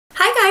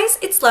guys,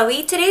 it's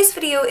Loey. Today's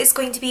video is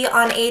going to be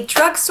on a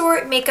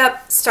drugstore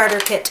makeup starter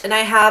kit, and I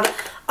have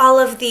all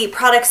of the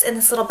products in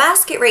this little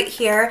basket right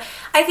here.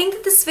 I think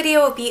that this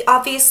video will be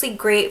obviously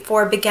great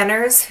for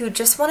beginners who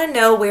just want to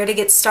know where to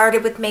get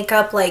started with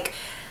makeup, like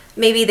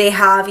maybe they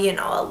have, you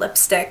know, a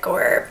lipstick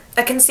or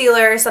a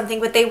concealer or something,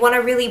 but they want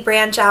to really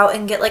branch out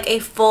and get like a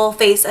full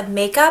face of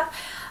makeup.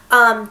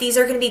 These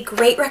are going to be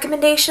great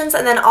recommendations,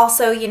 and then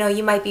also, you know,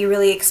 you might be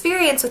really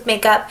experienced with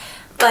makeup,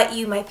 but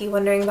you might be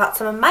wondering about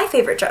some of my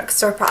favorite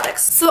drugstore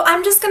products. So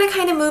I'm just going to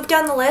kind of move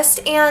down the list,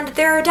 and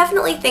there are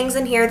definitely things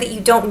in here that you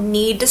don't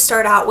need to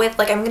start out with.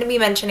 Like, I'm going to be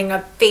mentioning a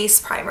face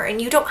primer,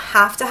 and you don't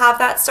have to have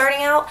that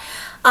starting out.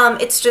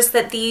 It's just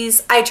that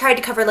these, I tried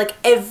to cover like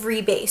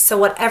every base, so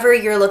whatever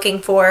you're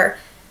looking for,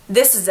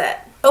 this is it.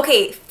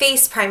 Okay,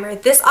 face primer.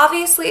 This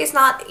obviously is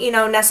not, you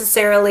know,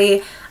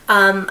 necessarily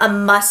a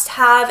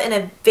must-have in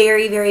a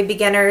very, very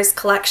beginner's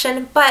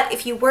collection, but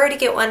if you were to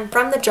get one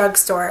from the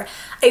drugstore,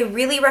 I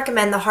really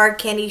recommend the Hard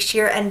Candy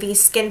Sheer Envy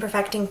Skin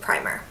Perfecting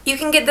Primer. You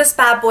can get this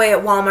bad boy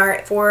at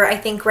Walmart for, I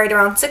think, right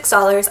around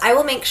 $6. I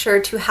will make sure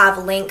to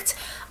have linked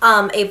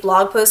a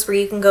blog post where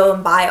you can go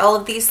and buy all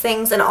of these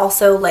things, and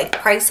also like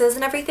prices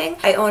and everything.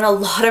 I own a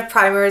lot of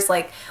primers,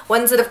 like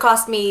ones that have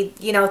cost me,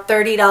 you know,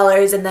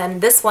 $30, and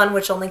then this one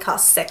which only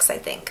costs $6, I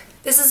think.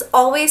 This is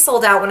always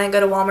sold out when I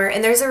go to Walmart,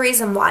 and there's a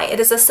reason why. It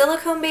is a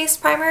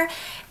silicone-based primer,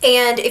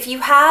 and if you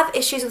have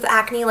issues with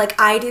acne like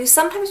I do,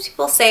 sometimes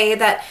people say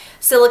that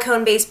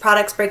silicone-based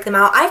products break them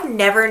out. I've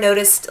never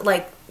noticed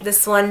like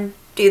this one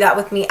do that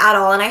with me at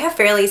all, and I have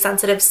fairly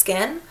sensitive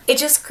skin. It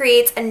just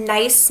creates a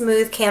nice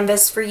smooth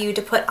canvas for you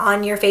to put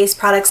on your face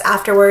products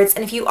afterwards,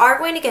 and if you are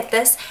going to get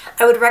this,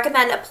 I would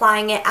recommend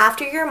applying it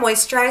after your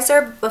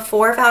moisturizer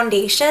before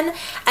foundation,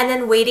 and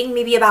then waiting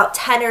maybe about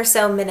 10 or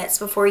so minutes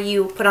before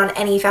you put on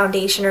any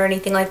foundation or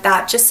anything like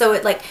that, just so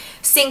it like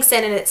sinks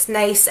in and it's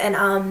nice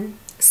and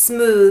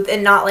smooth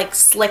and not like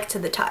slick to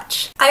the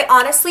touch. I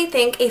honestly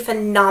think a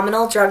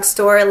phenomenal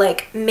drugstore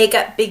like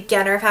makeup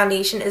beginner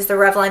foundation is the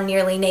Revlon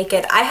Nearly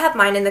Naked. I have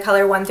mine in the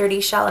color 130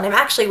 Shell, and I'm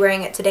actually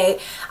wearing it today.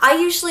 I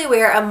usually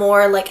wear a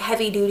more like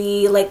heavy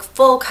duty, like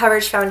full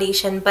coverage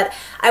foundation, but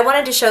I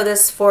wanted to show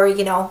this for,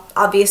 you know,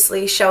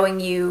 obviously showing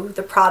you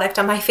the product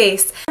on my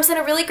face. It comes in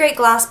a really great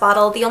glass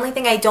bottle. The only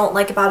thing I don't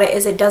like about it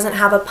is it doesn't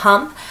have a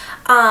pump,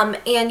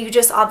 and you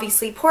just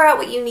obviously pour out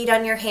what you need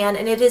on your hand,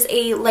 and it is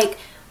a like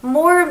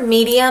more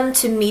medium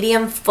to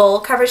medium full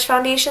coverage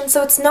foundation,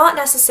 so it's not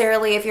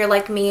necessarily, if you're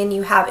like me and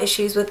you have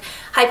issues with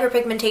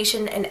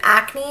hyperpigmentation and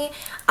acne,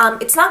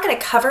 it's not going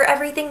to cover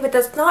everything, but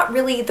that's not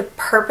really the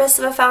purpose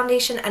of a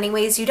foundation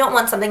anyways. You don't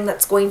want something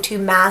that's going to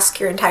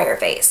mask your entire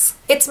face.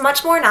 It's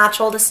much more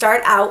natural to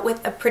start out with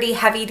a pretty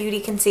heavy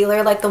duty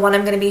concealer like the one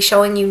I'm going to be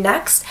showing you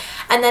next,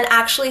 and then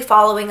actually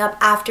following up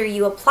after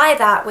you apply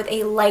that with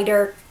a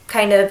lighter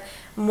kind of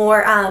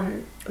more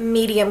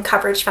medium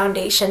coverage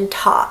foundation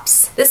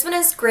tops. This one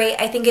is great.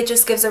 I think it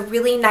just gives a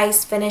really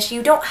nice finish.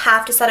 You don't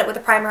have to set it with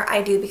a primer.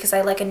 I do because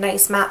I like a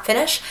nice matte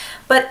finish,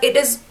 but it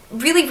is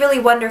really, really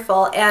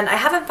wonderful, and I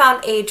haven't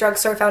found a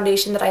drugstore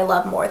foundation that I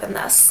love more than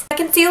this. My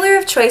concealer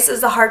of choice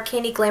is the Hard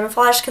Candy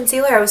Glamouflage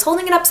Concealer. I was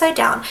holding it upside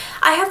down.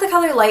 I have the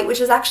color Light,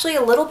 which is actually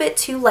a little bit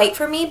too light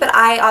for me, but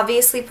I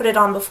obviously put it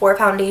on before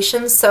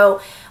foundation, so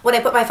when I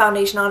put my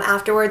foundation on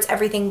afterwards,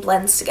 everything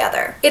blends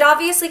together. It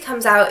obviously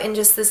comes out in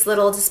just this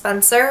little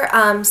dispenser,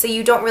 so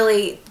you don't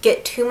really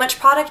get too much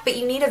product, but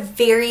you need a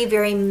very,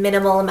 very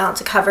minimal amount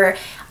to cover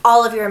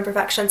all of your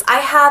imperfections. I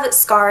have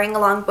scarring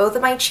along both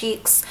of my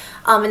cheeks,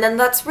 and then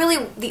that's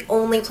really the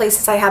only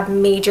places I have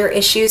major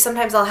issues.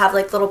 Sometimes I'll have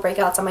like little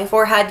breakouts on my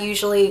forehead,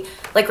 usually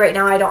like right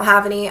now I don't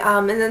have any,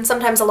 and then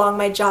sometimes along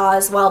my jaw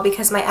as well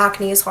because my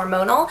acne is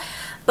hormonal,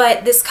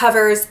 but this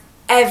covers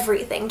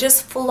everything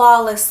just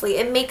flawlessly.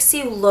 It makes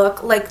you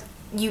look like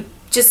you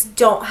just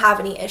don't have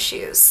any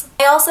issues.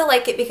 I also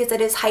like it because it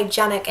is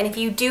hygienic, and if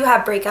you do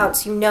have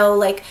breakouts, you know,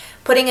 like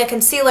putting a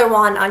concealer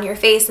wand on your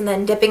face and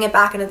then dipping it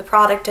back into the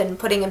product and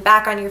putting it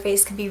back on your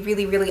face can be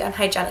really, really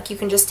unhygienic. You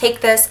can just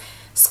take this,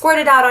 squirt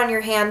it out on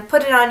your hand,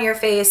 put it on your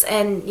face,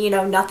 and you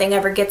know, nothing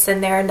ever gets in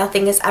there,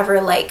 nothing is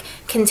ever like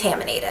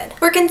contaminated.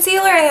 For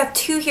concealer, I have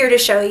two here to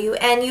show you,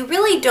 and you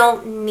really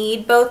don't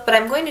need both, but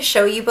I'm going to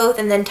show you both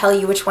and then tell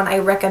you which one I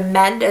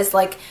recommend as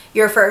like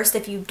your first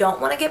if you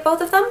don't want to get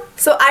both of them.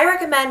 So I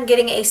recommend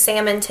getting a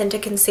salmon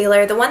tinted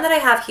concealer. The one that I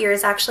have here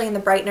is actually in the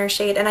brightener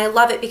shade, and I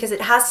love it because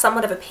it has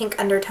somewhat of a pink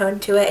undertone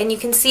to it, and you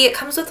can see it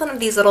comes with one of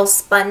these little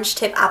sponge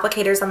tip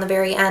applicators on the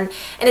very end,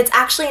 and it's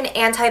actually an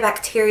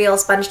antibacterial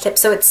sponge tip,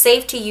 so it's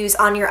safe to use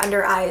on your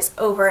under eyes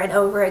over and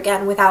over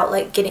again without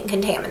like getting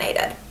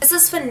contaminated. This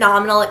is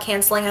phenomenal at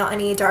canceling out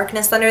any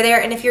darkness under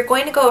there, and if you're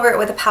going to go over it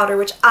with a powder,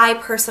 which I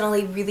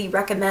personally really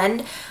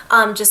recommend,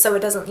 just so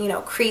it doesn't, you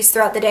know, crease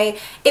throughout the day,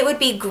 it would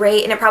be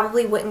great, and it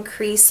probably wouldn't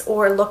crease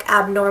or look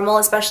abnormal,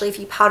 especially if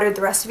you powdered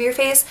the rest of your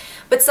face,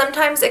 but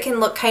sometimes it can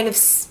look kind of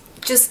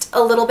just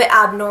a little bit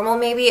abnormal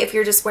maybe if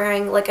you're just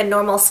wearing like a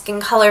normal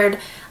skin colored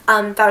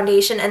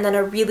foundation and then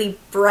a really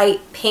bright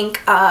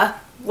pink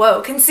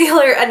whoa,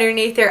 concealer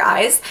underneath your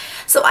eyes.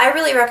 So I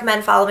really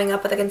recommend following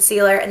up with a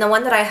concealer, and the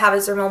one that I have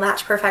is Rimmel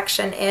Match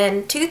Perfection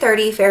in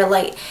 230 Fair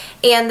Light.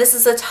 And this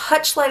is a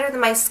touch lighter than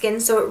my skin,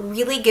 so it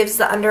really gives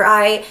the under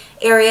eye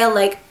area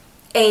like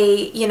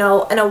a, you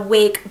know, an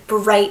awake,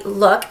 bright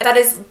look. That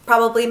is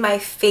probably my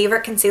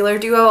favorite concealer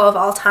duo of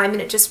all time,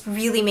 and it just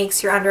really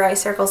makes your under eye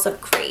circles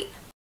look great.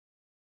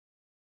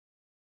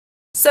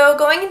 So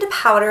going into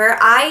powder,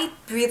 I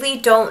really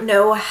don't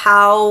know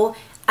how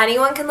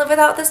anyone can live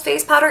without this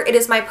face powder. It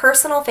is my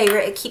personal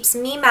favorite. It keeps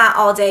me matte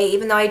all day,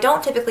 even though I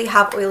don't typically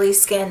have oily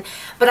skin,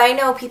 but I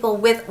know people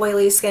with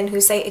oily skin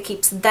who say it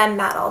keeps them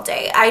matte all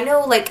day. I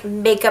know like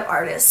makeup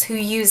artists who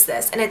use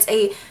this, and it's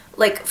a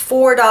like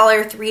 $4,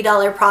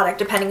 $3 product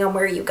depending on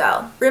where you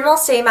go. Rimmel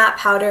Stay Matte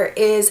Powder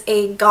is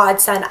a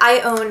godsend. I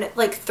own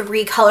like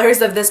 3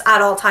 colors of this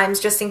at all times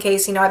just in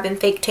case, you know, I've been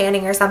fake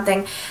tanning or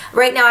something.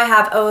 Right now I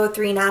have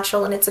 003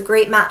 Natural, and it's a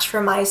great match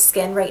for my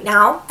skin right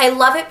now. I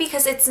love it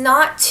because it's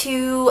not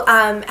too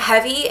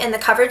heavy in the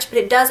coverage, but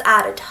it does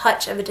add a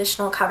touch of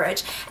additional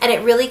coverage, and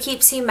it really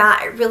keeps you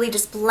matte. It really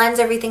just blends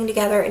everything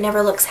together. It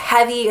never looks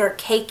heavy or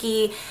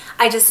cakey.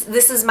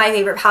 This is my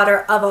favorite powder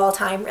of all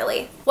time,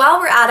 really. While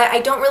we're at it,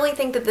 I don't really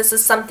think that this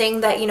is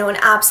something that, you know, an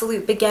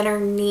absolute beginner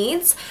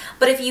needs,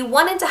 but if you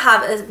wanted to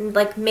have a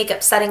like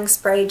makeup setting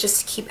spray just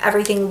to keep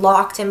everything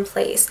locked in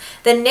place,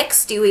 the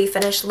NYX Dewy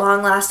Finish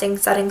Long Lasting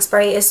Setting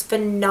Spray is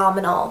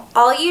phenomenal.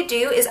 All you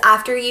do is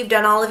after you've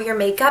done all of your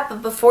makeup,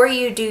 but before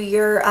you do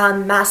your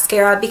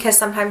mascara, because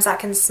sometimes that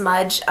can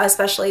smudge,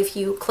 especially if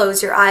you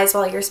close your eyes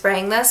while you're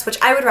spraying this,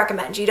 which I would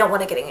recommend. You don't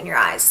want it getting in your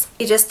eyes.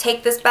 You just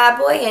take this bad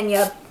boy and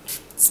you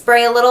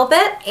spray a little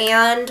bit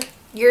and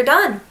you're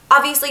done.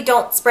 Obviously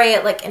don't spray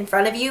it like in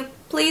front of you,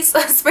 please.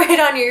 Spray it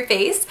on your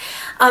face.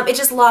 It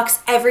just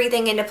locks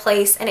everything into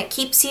place, and it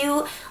keeps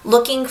you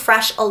looking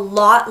fresh a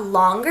lot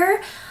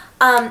longer.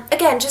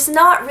 Again, just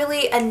not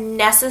really a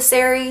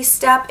necessary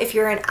step if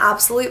you're an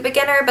absolute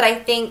beginner, but I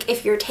think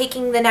if you're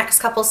taking the next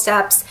couple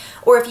steps,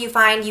 or if you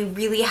find you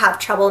really have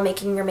trouble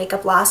making your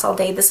makeup last all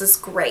day, this is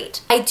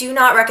great. I do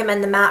not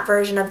recommend the matte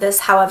version of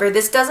this, however.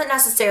 This doesn't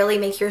necessarily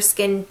make your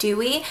skin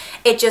dewy.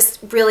 It just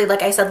really,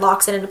 like I said,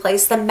 locks it into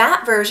place. The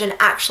matte version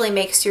actually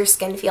makes your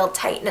skin feel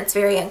tight, and it's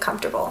very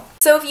uncomfortable.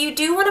 So if you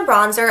do want a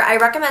bronzer, I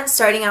recommend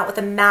starting out with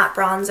a matte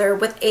bronzer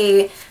with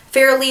a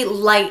fairly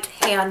light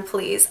hand,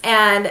 please.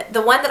 And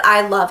the one that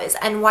I love is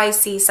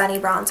NYC Sunny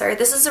Bronzer.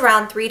 This is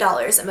around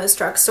 $3 at most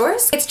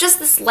drugstores. It's just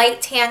this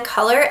light tan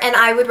color, and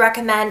I would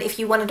recommend, if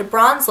you wanted a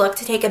bronze look,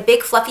 to take a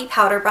big fluffy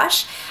powder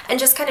brush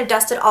and just kind of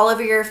dust it all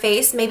over your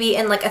face, maybe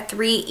in like a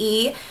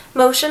 3E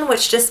motion,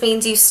 which just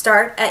means you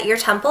start at your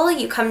temple,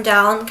 you come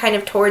down kind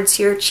of towards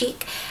your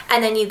cheek,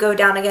 and then you go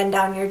down again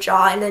down your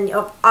jaw, and then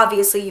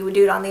obviously you would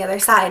do it on the other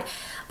side.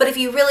 But if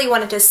you really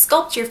wanted to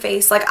sculpt your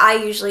face like I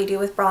usually do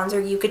with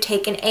bronzer, you could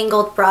take an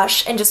angled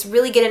brush and just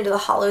really get into the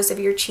hollows of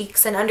your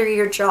cheeks and under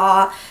your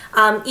jaw,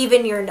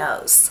 even your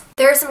nose.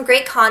 There are some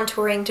great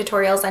contouring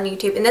tutorials on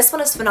YouTube, and this one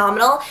is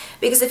phenomenal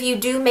because if you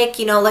do make,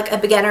 you know, like a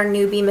beginner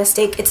newbie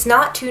mistake, it's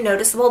not too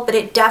noticeable, but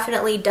it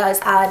definitely does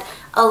add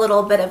a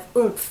little bit of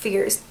oomph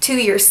to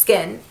your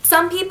skin.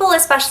 Some people,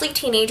 especially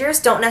teenagers,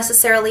 don't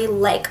necessarily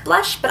like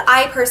blush, but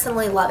I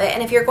personally love it.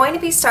 And if you're going to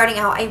be starting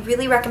out, I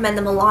really recommend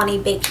the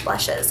Milani Baked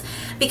Blushes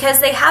because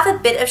they have a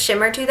bit of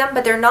shimmer to them,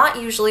 but they're not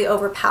usually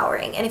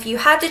overpowering. And if you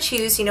had to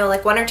choose, you know,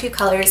 like 1 or 2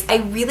 colors, I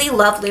really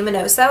love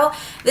Luminoso.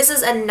 This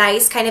is a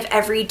nice kind of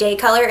everyday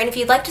color, and if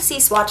you'd like to see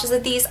swatches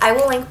of these, I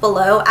will link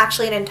below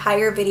actually an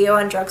entire video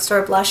on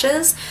drugstore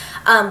blushes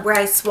where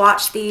I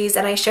swatch these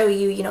and I show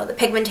you, you know, the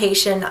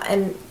pigmentation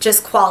and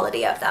just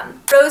quality of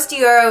them. Rose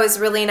d'Oro is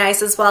really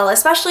nice as well,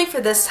 especially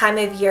for this time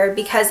of year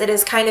because it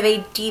is kind of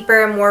a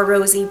deeper, more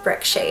rosy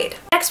brick shade.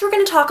 Next, we're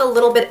going to talk a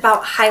little bit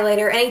about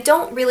highlighter, and I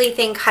don't really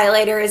think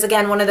highlighter is,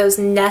 again, one of those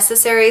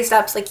necessary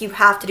steps like you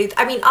have to do.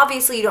 I mean,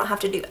 obviously you don't have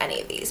to do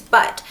any of these,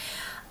 but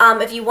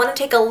if you want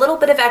to take a little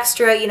bit of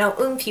extra, you know,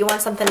 oomph, you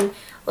want something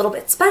a little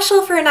bit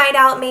special for a night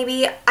out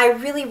maybe, I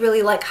really,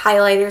 really like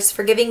highlighters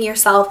for giving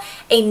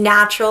yourself a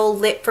natural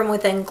lit from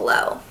within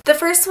glow. The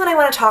first one I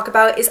want to talk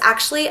about is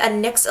actually a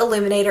NYX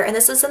Illuminator, and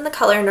this is in the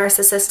color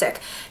Narcissistic.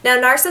 Now,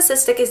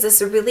 Narcissistic is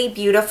this really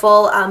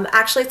beautiful,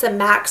 actually it's a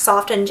MAC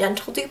Soft and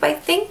Gentle dupe, I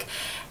think,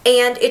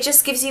 and it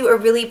just gives you a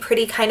really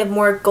pretty kind of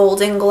more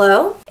golden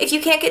glow. If you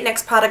can't get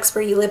NYX products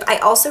where you live, I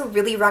also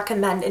really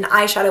recommend an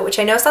eyeshadow, which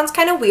I know sounds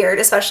kind of weird,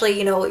 especially,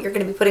 you know, you're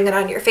going to be putting it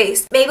on your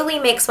face.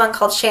 Maybelline makes one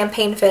called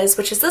Champagne Fizz,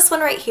 which is this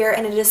one right here,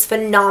 and it is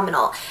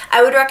phenomenal.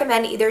 I would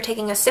recommend either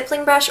taking a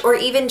stippling brush or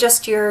even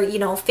just your, you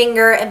know,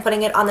 finger and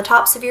putting it on the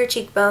tops of your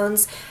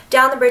cheekbones,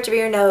 down the bridge of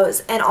your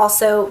nose, and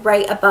also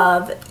right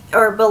above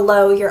or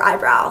below your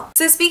eyebrow.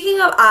 So speaking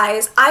of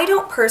eyes, I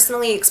don't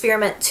personally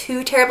experiment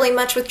too terribly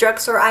much with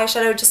drugstore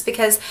eyeshadow just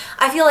because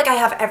I feel like I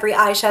have every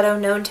eyeshadow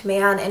known to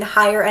man in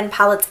higher end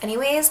palettes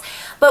anyways,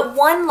 but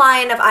one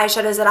line of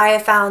eyeshadows that I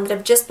have found that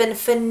have just been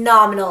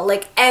phenomenal,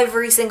 like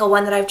every single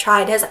one that I've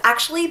tried, has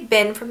actually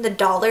been from the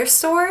dollar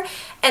store,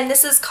 and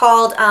this is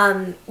called,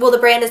 well, the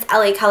brand is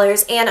LA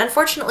Colors, and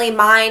unfortunately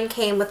mine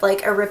came with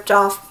like a ripped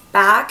off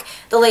back.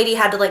 The lady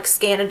had to like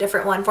scan a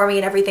different one for me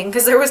and everything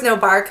because there was no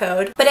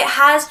barcode. But it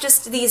has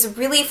just these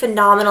really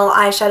phenomenal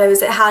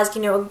eyeshadows. It has,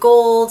 you know, a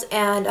gold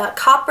and a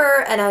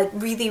copper and a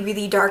really,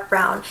 really dark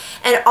brown.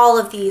 And all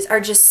of these are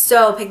just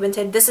so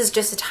pigmented. This is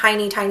just a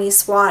tiny, tiny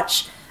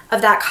swatch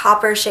of that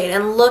copper shade,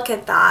 and look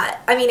at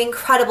that. I mean,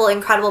 incredible,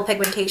 incredible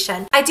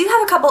pigmentation. I do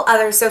have a couple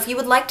others, so if you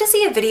would like to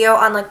see a video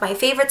on like my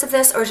favorites of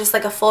this or just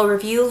like a full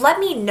review,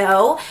 let me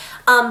know.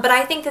 But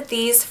I think that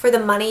these, for the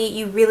money,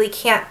 you really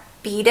can't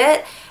beat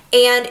it.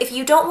 And if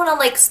you don't want to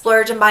like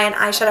splurge and buy an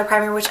eyeshadow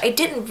primer, which I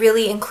didn't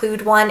really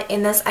include one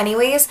in this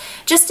anyways,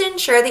 just to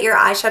ensure that your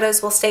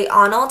eyeshadows will stay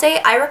on all day,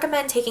 I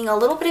recommend taking a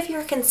little bit of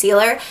your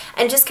concealer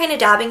and just kind of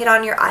dabbing it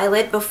on your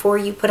eyelid before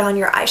you put on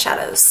your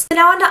eyeshadows. So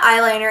now onto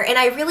eyeliner, and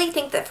I really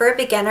think that for a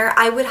beginner,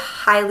 I would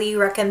highly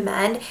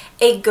recommend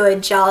a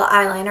good gel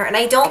eyeliner. And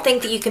I don't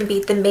think that you can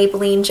beat the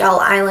Maybelline gel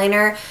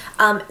eyeliner.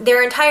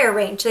 Their entire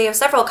range, they have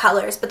several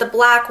colors, but the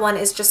black one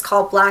is just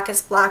called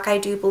Blackest Black, I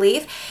do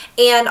believe.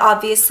 And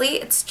obviously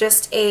it's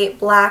just a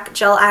black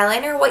gel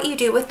eyeliner. What you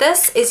do with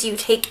this is you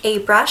take a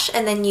brush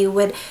and then you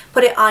would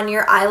put it on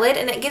your eyelid,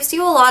 and it gives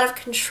you a lot of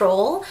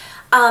control.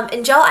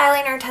 And gel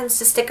eyeliner tends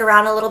to stick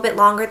around a little bit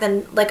longer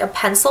than like a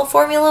pencil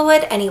formula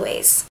would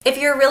anyways. If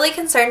you're really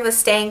concerned with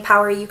staying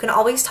power, you can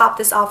always top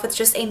this off with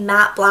just a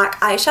matte black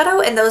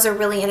eyeshadow, and those are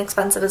really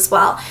inexpensive as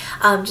well.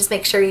 Just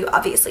make sure you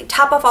obviously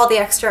top off all the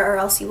extra, or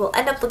else you will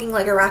end up looking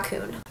like a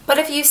raccoon. But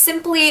if you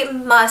simply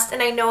must,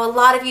 and I know a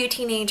lot of you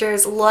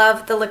teenagers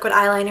love the liquid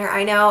eyeliner,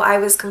 I know I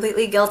was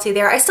completely guilty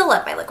there. I still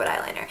love my liquid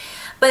eyeliner.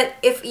 But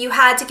if you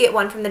had to get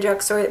one from the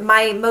drugstore,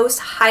 my most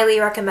highly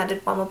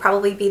recommended one will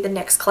probably be the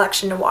NYX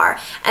Collection Noir.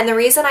 And the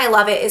reason I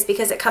love it is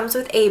because it comes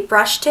with a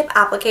brush tip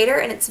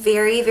applicator, and it's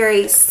very,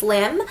 very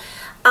slim.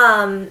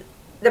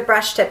 The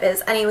brush tip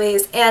is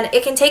anyways, and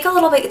it can take a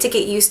little bit to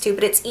get used to,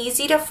 but it's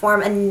easy to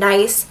form a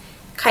nice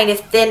kind of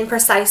thin,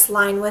 precise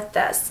line with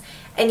this.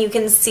 And you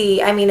can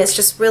see, I mean, it's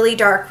just really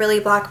dark, really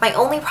black. My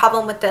only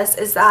problem with this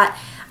is that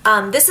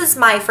this is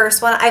my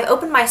first one. I've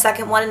opened my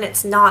second one and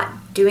it's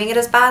not doing it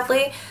as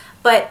badly,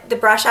 but the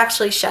brush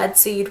actually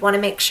sheds, so you'd want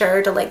to make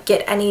sure to like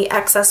get any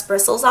excess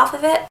bristles off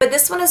of it. But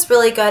this one is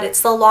really good.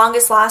 It's the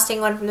longest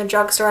lasting one from the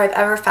drugstore I've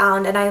ever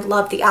found, and I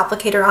love the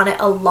applicator on it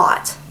a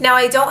lot. Now,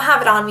 I don't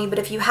have it on me, but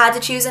if you had to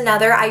choose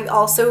another, I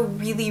also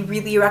really,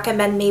 really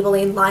recommend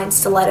Maybelline Line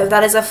Stiletto.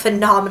 That is a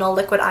phenomenal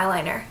liquid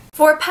eyeliner.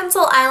 For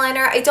pencil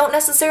eyeliner, I don't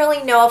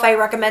necessarily know if I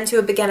recommend to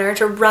a beginner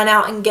to run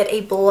out and get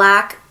a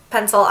black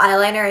pencil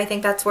eyeliner. I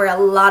think that's where a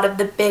lot of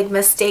the big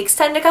mistakes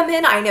tend to come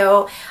in. I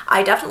know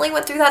I definitely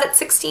went through that at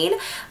 16,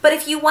 but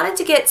if you wanted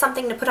to get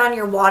something to put on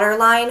your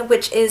waterline,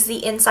 which is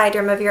the inside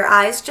rim of your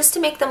eyes, just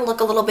to make them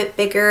look a little bit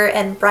bigger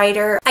and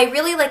brighter, I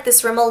really like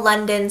this Rimmel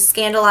London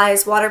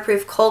Scandalized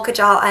Waterproof Kohl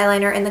Kajal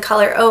eyeliner in the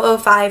color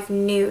 005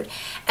 Nude.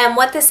 And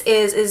what this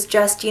is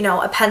just, you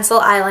know, a pencil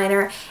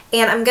eyeliner.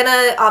 And I'm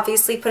gonna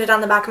obviously put it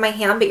on the back of my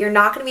hand, but you're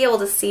not gonna be able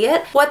to see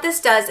it. What this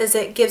does is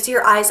it gives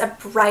your eyes a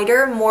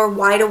brighter, more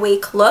wide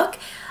awake look.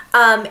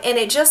 And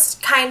it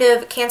just kind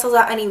of cancels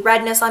out any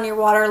redness on your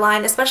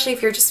waterline, especially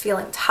if you're just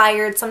feeling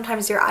tired.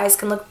 Sometimes your eyes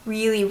can look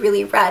really,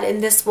 really red,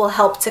 and this will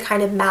help to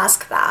kind of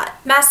mask that.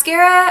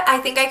 Mascara, I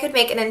think I could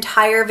make an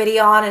entire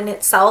video on in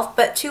itself,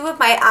 but two of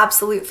my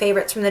absolute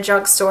favorites from the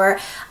drugstore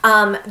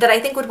that I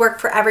think would work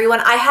for everyone.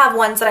 I have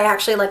ones that I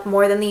actually like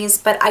more than these,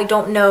 but I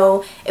don't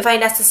know if I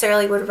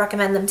necessarily would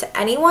recommend them to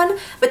anyone.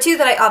 But two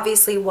that I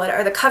obviously would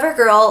are the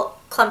CoverGirl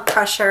Clump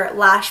Crusher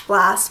Lash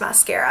Blast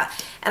Mascara.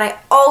 And I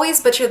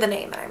always butcher the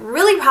name, and I'm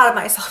really proud of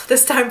myself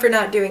this time for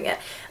not doing it.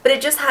 But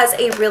it just has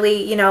a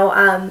really, you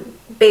know,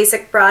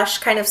 basic brush,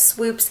 kind of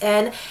swoops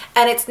in,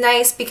 and it's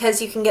nice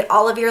because you can get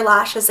all of your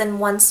lashes in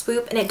one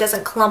swoop, and it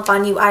doesn't clump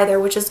on you either,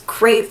 which is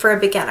great for a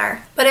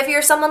beginner. But if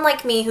you're someone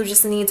like me who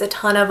just needs a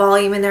ton of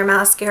volume in their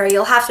mascara,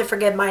 you'll have to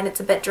forgive mine, it's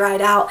a bit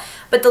dried out.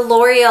 But the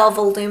L'Oreal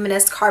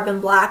Voluminous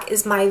Carbon Black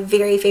is my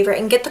very favorite,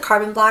 and get the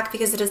Carbon Black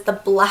because it is the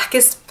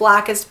blackest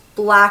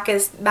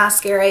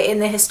mascara in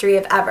the history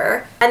of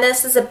ever. And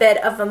this is a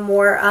bit of a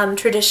more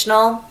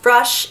traditional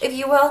brush, if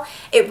you will.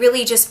 It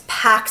really just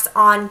packs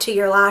onto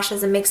your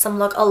lashes and makes them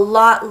look a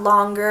lot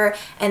longer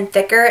and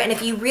thicker. And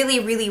if you really,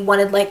 really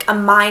wanted like a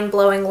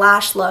mind-blowing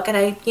lash look,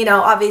 and you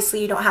know,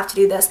 obviously you don't have to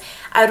do this,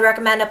 I would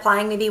recommend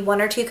applying maybe 1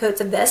 or 2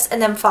 coats of this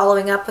and then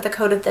following up with a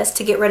coat of this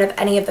to get rid of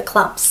any of the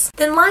clumps.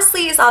 Then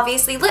lastly is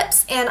obviously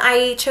lips, and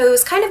I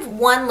chose kind of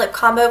one lip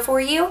combo for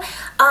you.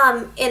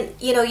 And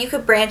you know, you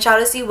could branch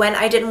out as you went.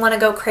 I didn't want to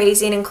go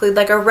crazy and include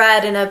like a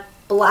red and a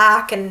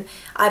black and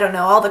I don't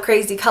know, all the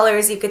crazy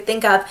colors you could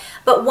think of.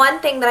 But one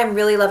thing that I'm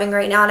really loving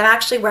right now, and I'm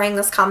actually wearing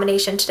this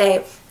combination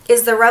today,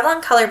 is the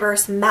Revlon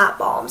Colorburst Matte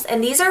Balms.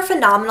 And these are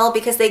phenomenal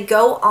because they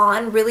go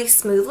on really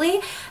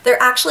smoothly.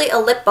 They're actually a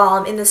lip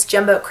balm in this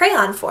jumbo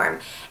crayon form.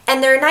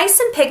 And they're nice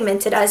and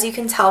pigmented, as you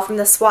can tell from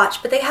the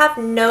swatch, but they have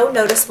no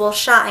noticeable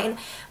shine,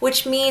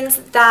 which means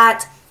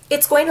that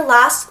it's going to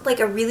last like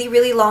a really,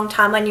 really long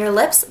time on your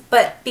lips,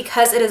 but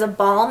because it is a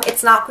balm,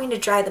 it's not going to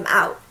dry them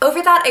out.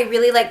 Over that, I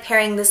really like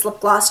pairing this lip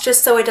gloss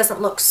just so it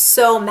doesn't look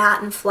so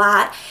matte and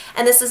flat.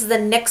 And this is the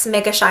NYX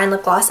Mega Shine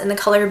Lip Gloss in the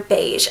color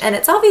beige. And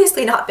it's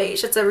obviously not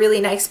beige, it's a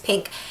really nice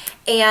pink.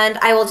 And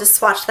I will just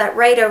swatch that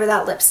right over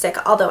that lipstick,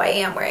 although I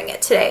am wearing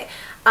it today.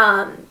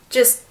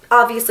 Just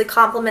obviously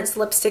complements the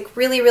lipstick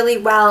really, really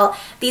well.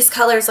 These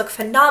colors look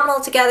phenomenal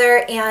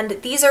together,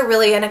 and these are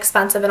really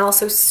inexpensive and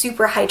also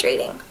super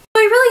hydrating. I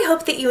really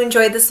hope that you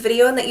enjoyed this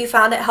video and that you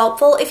found it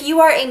helpful. If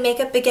you are a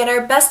makeup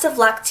beginner, best of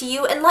luck to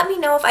you, and let me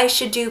know if I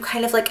should do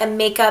kind of like a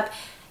makeup,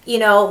 you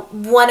know,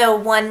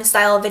 101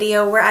 style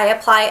video where I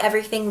apply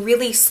everything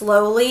really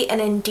slowly and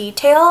in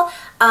detail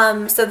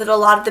so that a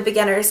lot of the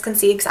beginners can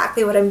see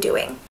exactly what I'm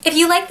doing. If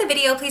you liked the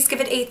video, please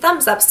give it a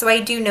thumbs up so I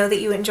do know that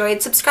you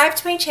enjoyed. Subscribe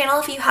to my channel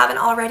if you haven't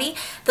already.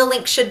 The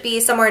link should be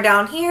somewhere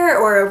down here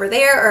or over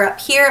there or up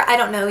here. I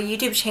don't know.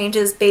 YouTube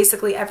changes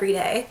basically every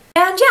day.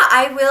 And yeah,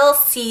 I will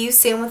see you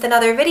soon with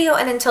another video,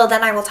 and until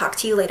then I will talk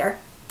to you later.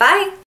 Bye!